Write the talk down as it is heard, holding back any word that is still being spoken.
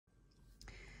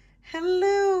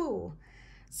Hello.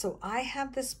 So I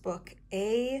have this book,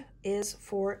 A is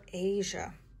for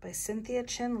Asia, by Cynthia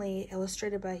Chin Lee,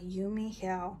 illustrated by Yumi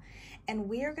Hiao. And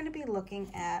we are going to be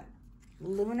looking at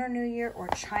Lunar New Year or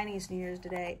Chinese New Year's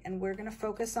today, and we're going to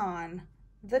focus on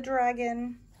the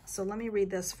dragon. So let me read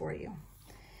this for you.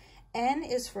 N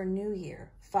is for New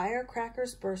Year,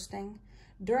 firecrackers bursting.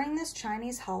 During this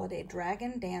Chinese holiday,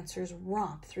 dragon dancers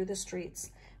romp through the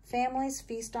streets. Families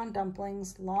feast on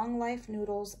dumplings, long life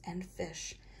noodles, and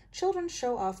fish. Children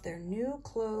show off their new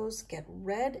clothes, get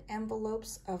red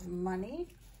envelopes of money,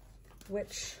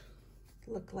 which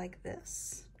look like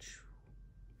this,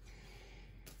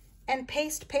 and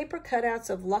paste paper cutouts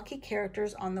of lucky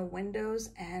characters on the windows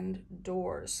and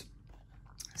doors.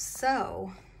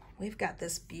 So we've got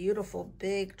this beautiful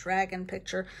big dragon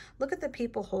picture. Look at the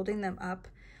people holding them up.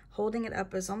 Holding it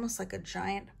up is almost like a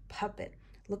giant puppet.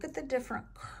 Look at the different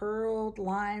curled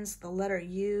lines, the letter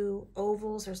U,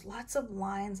 ovals. There's lots of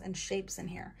lines and shapes in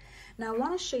here. Now I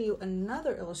want to show you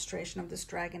another illustration of this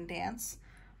dragon dance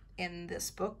in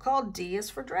this book called D is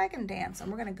for Dragon Dance.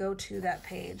 And we're going to go to that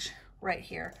page right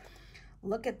here.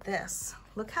 Look at this.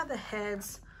 Look how the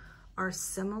heads are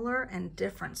similar and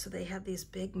different. So they have these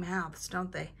big mouths,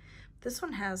 don't they? This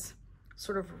one has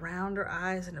sort of rounder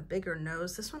eyes and a bigger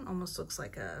nose. This one almost looks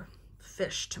like a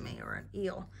fish to me, or an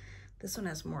eel. This one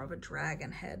has more of a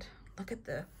dragon head. Look at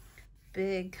the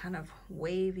big kind of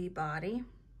wavy body.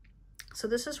 So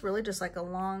this is really just like a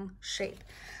long shape.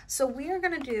 So we are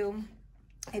going to do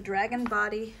a dragon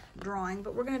body drawing,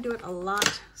 but we're going to do it a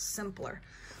lot simpler.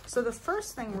 So the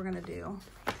first thing we're going to do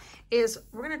is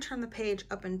we're going to turn the page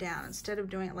up and down. Instead of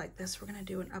doing it like this, we're going to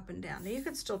do an up and down. Now you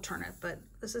could still turn it, but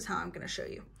this is how I'm going to show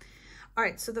you. All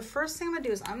right, so the first thing I'm going to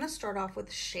do is I'm going to start off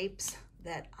with shapes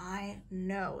that I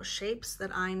know,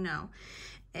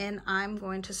 and I'm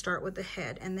going to start with the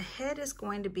head, and the head is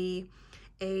going to be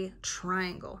a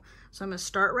triangle. So I'm going to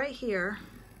start right here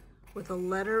with a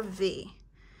letter V.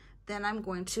 Then I'm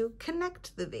going to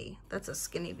connect the V. That's a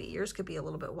skinny V. Yours could be a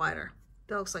little bit wider.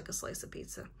 That looks like a slice of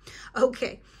pizza.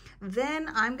 Okay, then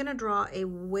I'm going to draw a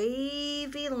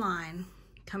wavy line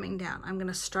coming down. I'm going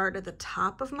to start at the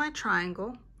top of my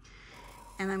triangle,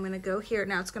 and I'm going to go here.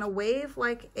 Now it's going to wave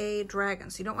like a dragon,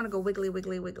 so you don't want to go wiggly,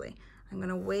 wiggly, wiggly. I'm going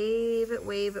to wave it,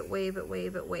 wave it, wave it,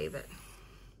 wave it, wave it.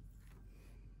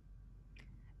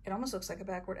 It almost looks like a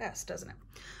backward S, doesn't it?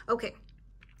 Okay,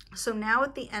 so now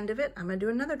at the end of it, I'm going to do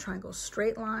another triangle,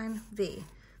 straight line V.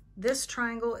 This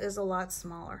triangle is a lot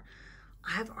smaller.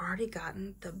 I've already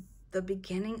gotten the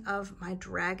beginning of my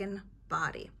dragon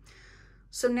body.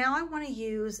 So now I want to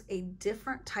use a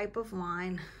different type of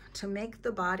line to make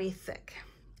the body thick.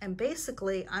 And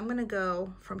basically, I'm going to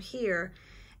go from here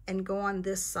and go on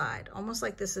this side, almost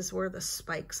like this is where the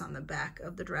spikes on the back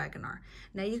of the dragon are.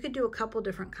 Now you could do a couple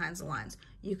different kinds of lines.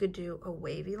 You could do a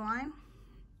wavy line.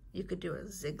 You could do a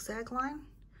zigzag line.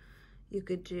 You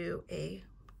could do a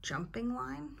jumping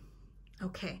line.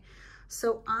 Okay,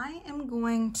 so I am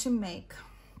going to make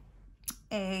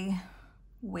a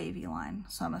wavy line.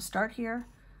 So I'm going to start here,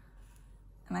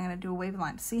 and I'm going to do a wavy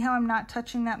line. See how I'm not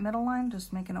touching that middle line?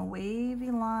 Just making a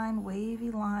wavy line,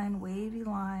 wavy line, wavy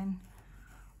line,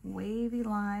 wavy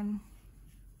line,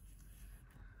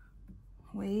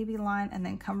 wavy line, and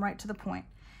then come right to the point.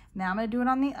 Now I'm going to do it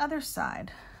on the other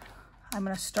side. I'm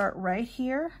going to start right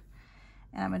here,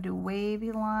 and I'm going to do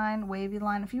wavy line, wavy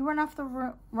line. If you run out of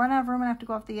room and have to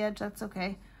go off the edge, that's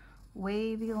okay.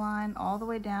 Wavy line all the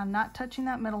way down, not touching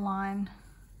that middle line.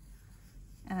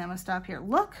 And then I'm going to stop here.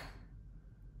 Look,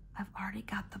 I've already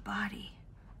got the body.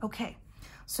 Okay,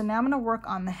 so now I'm going to work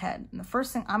on the head. And the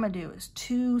first thing I'm going to do is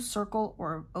 2 circle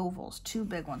or ovals, 2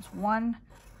 big ones. 1,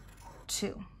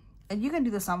 2. And you can do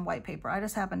this on white paper. I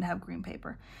just happen to have green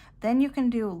paper. Then you can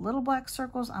do little black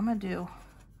circles. I'm going to do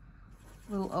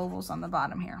little ovals on the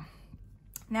bottom here.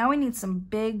 Now we need some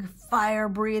big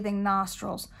fire-breathing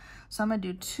nostrils. So I'm going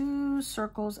to do 2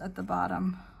 circles at the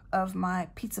bottom of my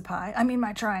pizza pie. I mean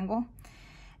my triangle.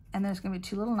 And there's going to be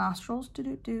 2 little nostrils.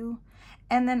 Do-do-do.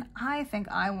 And then I think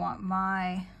I want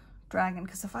my dragon,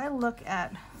 because if I look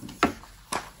at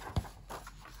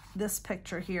this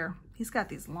picture here, he's got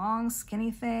these long,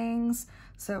 skinny things.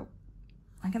 So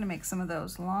I'm going to make some of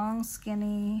those long,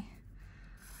 skinny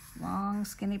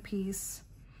piece.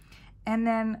 And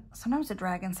then sometimes the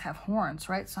dragons have horns,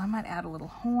 right? So I might add a little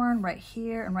horn right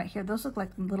here and right here. Those look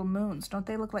like little moons. Don't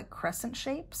they look like crescent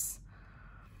shapes?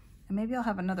 And maybe I'll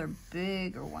have another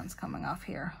bigger ones coming off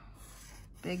here.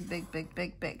 Big, big, big,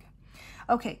 big, big.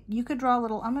 Okay, you could draw a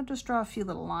little, I'm gonna just draw a few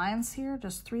little lines here,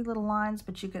 just 3 little lines,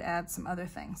 but you could add some other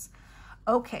things.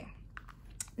 Okay,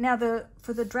 Now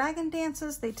for the dragon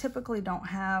dances, they typically don't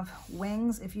have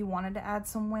wings. If you wanted to add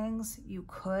some wings, you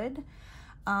could.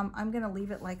 I'm gonna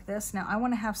leave it like this. Now I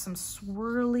wanna have some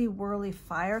swirly whirly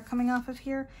fire coming off of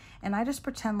here, and I just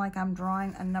pretend like I'm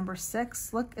drawing a number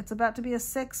 6. Look, it's about to be a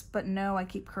 6, but no, I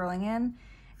keep curling in.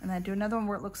 And I do another one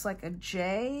where it looks like a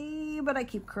J, but I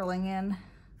keep curling in.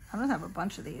 I'm gonna have a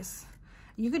bunch of these.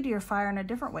 You could do your fire in a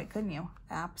different way, couldn't you?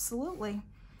 Absolutely.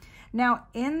 Now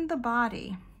in the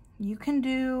body, you can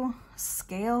do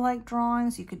scale-like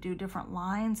drawings. You could do different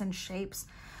lines and shapes.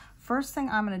 First thing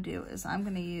I'm going to do is I'm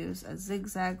going to use a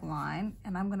zigzag line,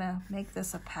 and I'm going to make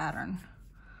this a pattern.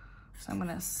 So I'm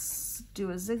going to do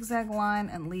a zigzag line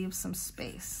and leave some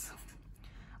space.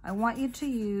 I want you to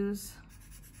use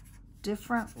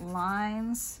different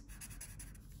lines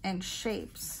and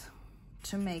shapes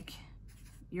to make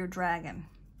your dragon.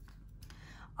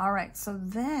 All right, so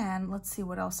then let's see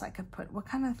what else I could put. What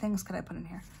kind of things could I put in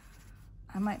here?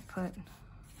 I might put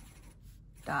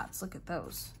dots. Look at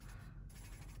those.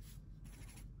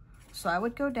 So I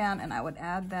would go down and I would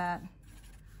add that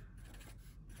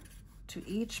to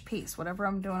each piece. Whatever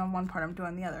I'm doing on one part, I'm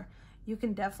doing the other. You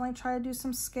can definitely try to do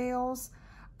some scales.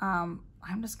 I'm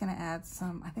just gonna add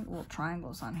some, I think, little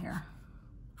triangles on here.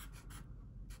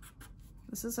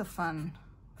 This is a fun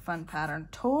pattern.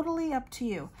 Totally up to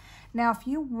you. Now, if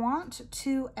you want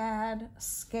to add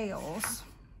scales,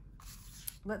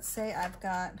 let's say I've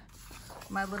got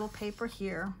my little paper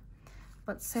here.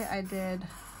 Let's say I did,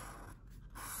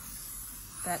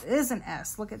 that is an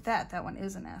S. Look at that. That one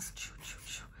is an S.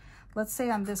 Let's say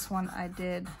on this one I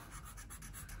did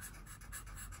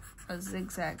a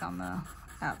zigzag on the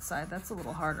outside. That's a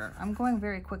little harder. I'm going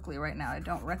very quickly right now. I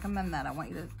don't recommend that. I want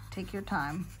you to take your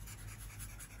time.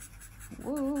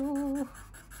 Woo.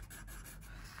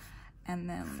 And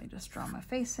then let me just draw my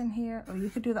face in here. Oh, you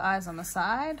could do the eyes on the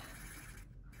side.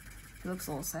 He looks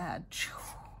a little sad.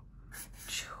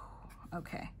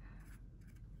 Okay.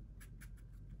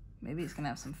 Maybe he's gonna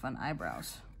have some fun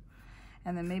eyebrows.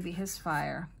 And then maybe his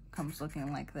fire comes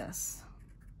looking like this.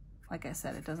 Like I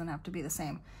said, it doesn't have to be the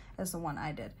same as the one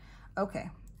I did. Okay,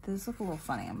 these look a little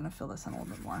funny. I'm gonna fill this in a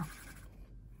little bit more.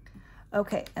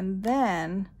 Okay, and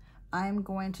then I'm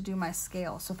going to do my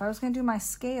scales. So if I was gonna do my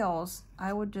scales,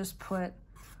 I would just put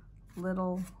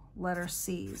little letter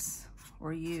C's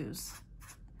or U's.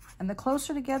 And the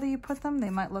closer together you put them, they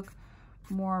might look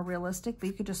more realistic, but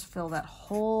you could just fill that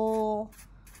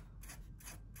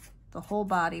the whole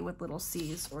body with little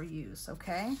C's or U's,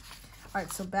 okay? All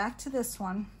right, so back to this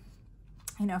one.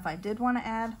 You know, if I did want to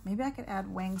add, maybe I could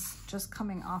add wings just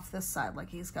coming off this side, like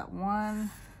he's got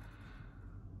one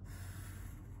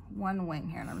wing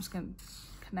here, and I'm just going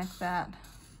to connect that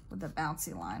with a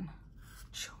bouncy line.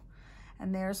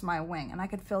 And there's my wing, and I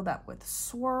could fill that with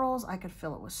swirls. I could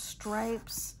fill it with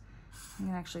stripes. You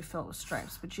can actually fill it with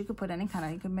stripes, but you could put any kind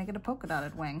of, you could make it a polka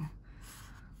dotted wing.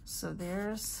 So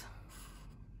there's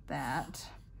that.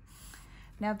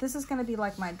 Now this is going to be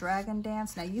like my dragon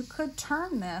dance. Now you could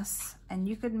turn this and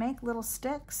you could make little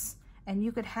sticks, and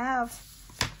you could have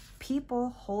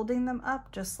people holding them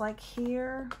up just like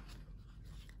here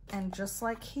and just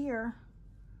like here.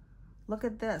 Look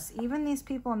at this. Even these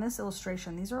people in this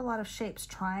illustration, these are a lot of shapes,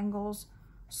 triangles,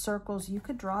 circles. You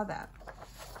could draw that.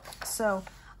 So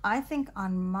I think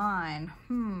on mine,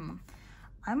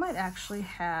 I might actually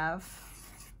have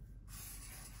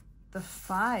the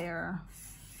fire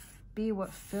be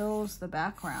what fills the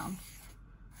background.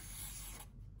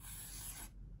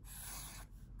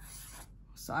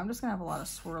 So I'm just gonna have a lot of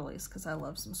swirlies because I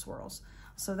love some swirls.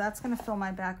 So that's gonna fill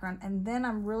my background, and then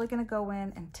I'm really gonna go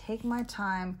in and take my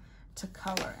time to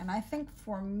color. And I think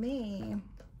for me,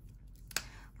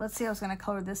 let's see, I was gonna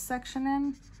color this section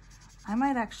in. I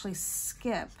might actually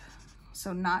skip,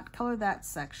 so not color that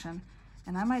section,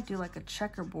 and I might do like a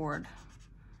checkerboard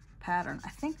pattern. I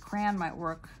think crayon might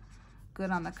work good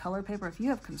on the color paper. If you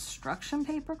have construction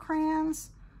paper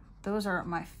crayons, those are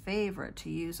my favorite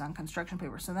to use on construction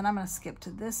paper. So then I'm going to skip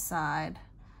to this side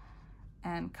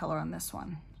and color on this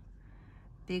one.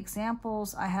 The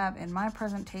examples I have in my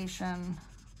presentation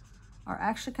are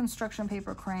actually construction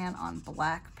paper crayon on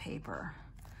black paper.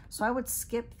 So I would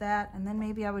skip that, and then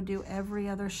maybe I would do every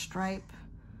other stripe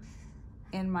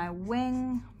in my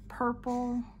wing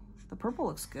purple. The purple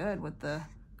looks good with the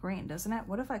green, doesn't it?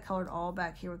 What if I colored all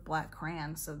back here with black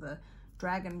crayon so the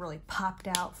dragon really popped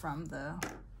out from the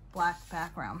black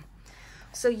background?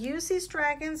 So use these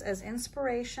dragons as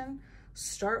inspiration.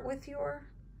 Start with your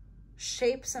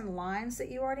shapes and lines that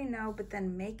you already know, but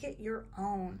then make it your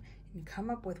own and come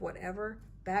up with whatever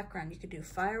background. You could do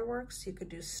fireworks, you could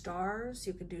do stars,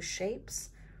 you could do shapes.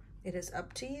 It is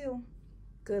up to you.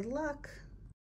 Good luck.